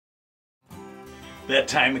That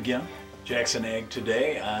time again, Jackson Ag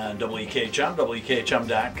Today on WKHM,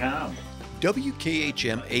 WKHM.com.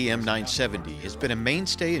 WKHM-AM 970 has been a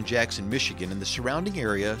mainstay in Jackson, Michigan and the surrounding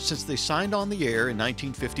area since they signed on the air in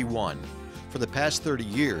 1951. For the past 30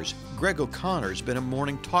 years, Greg O'Connor's been a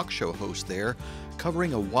morning talk show host there,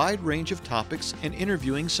 covering a wide range of topics and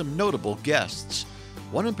interviewing some notable guests.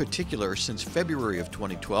 One in particular, since February of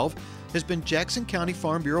 2012, has been Jackson County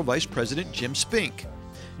Farm Bureau Vice President Jim Spink.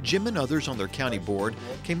 Jim and others on their county board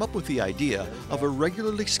came up with the idea of a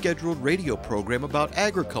regularly scheduled radio program about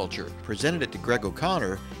agriculture, presented it to Greg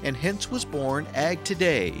O'Connor, and hence was born Ag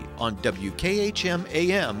Today on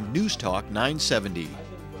WKHM-AM News Talk 970.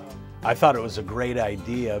 I thought it was a great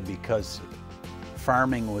idea because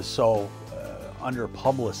farming was so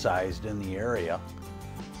under-publicized in the area.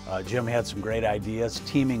 Jim had some great ideas.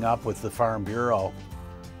 Teaming up with the Farm Bureau,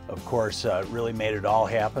 of course, really made it all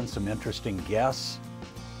happen. Some interesting guests,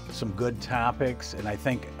 some good topics, and I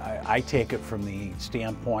think I take it from the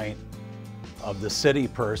standpoint of the city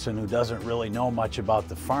person who doesn't really know much about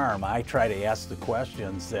the farm. I try to ask the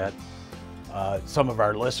questions that some of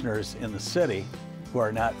our listeners in the city who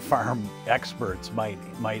are not farm experts might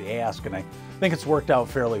ask, and I think it's worked out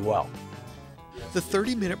fairly well. The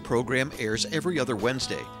 30-minute program airs every other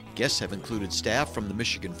Wednesday. Guests have included staff from the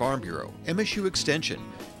Michigan Farm Bureau, MSU Extension,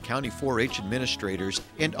 County 4-H administrators,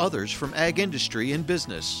 and others from ag industry and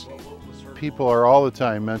business. People are all the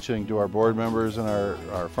time mentioning to our board members and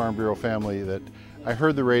our Farm Bureau family that I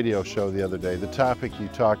heard the radio show the other day. The topic you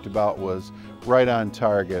talked about was right on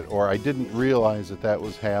target, or I didn't realize that that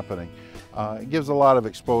was happening. It gives a lot of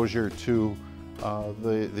exposure to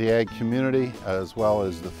the ag community, as well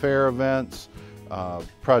as the fair events,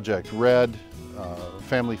 Project Red,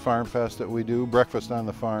 Family Farm Fest that we do, Breakfast on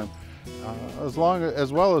the Farm, as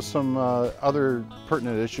well as some other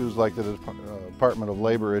pertinent issues like the Department of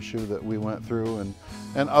Labor issue that we went through,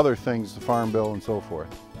 and other things, the Farm Bill and so forth.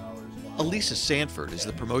 Elisa Sanford is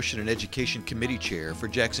the Promotion and Education Committee Chair for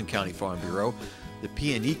Jackson County Farm Bureau. The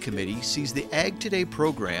P&E Committee sees the Ag Today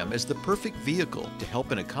program as the perfect vehicle to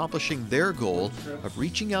help in accomplishing their goal of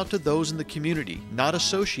reaching out to those in the community not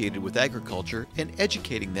associated with agriculture and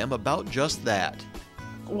educating them about just that.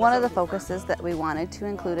 One of the focuses that we wanted to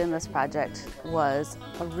include in this project was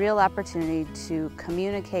a real opportunity to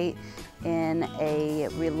communicate in a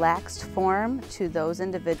relaxed form to those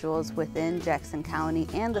individuals within Jackson County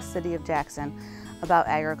and the city of Jackson about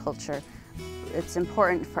agriculture. It's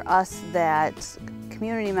important for us that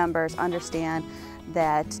community members understand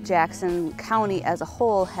that Jackson County as a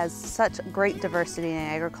whole has such great diversity in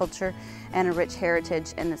agriculture and a rich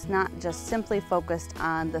heritage, and it's not just simply focused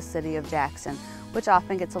on the city of Jackson, which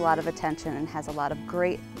often gets a lot of attention and has a lot of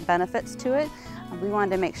great benefits to it. We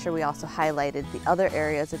wanted to make sure we also highlighted the other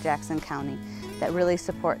areas of Jackson County that really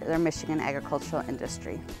support their Michigan agricultural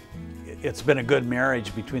industry. It's been a good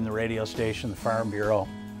marriage between the radio station, the Farm Bureau,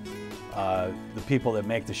 the people that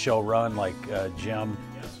make the show run, like Jim.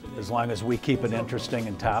 As long as we keep it interesting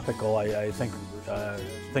and topical, I think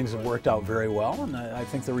things have worked out very well, and I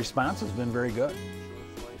think the response has been very good.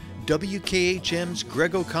 WKHM's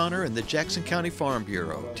Greg O'Connor and the Jackson County Farm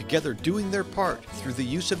Bureau, together doing their part through the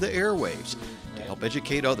use of the airwaves to help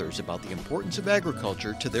educate others about the importance of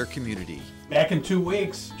agriculture to their community. Back in 2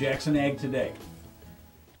 weeks, Jackson Ag Today.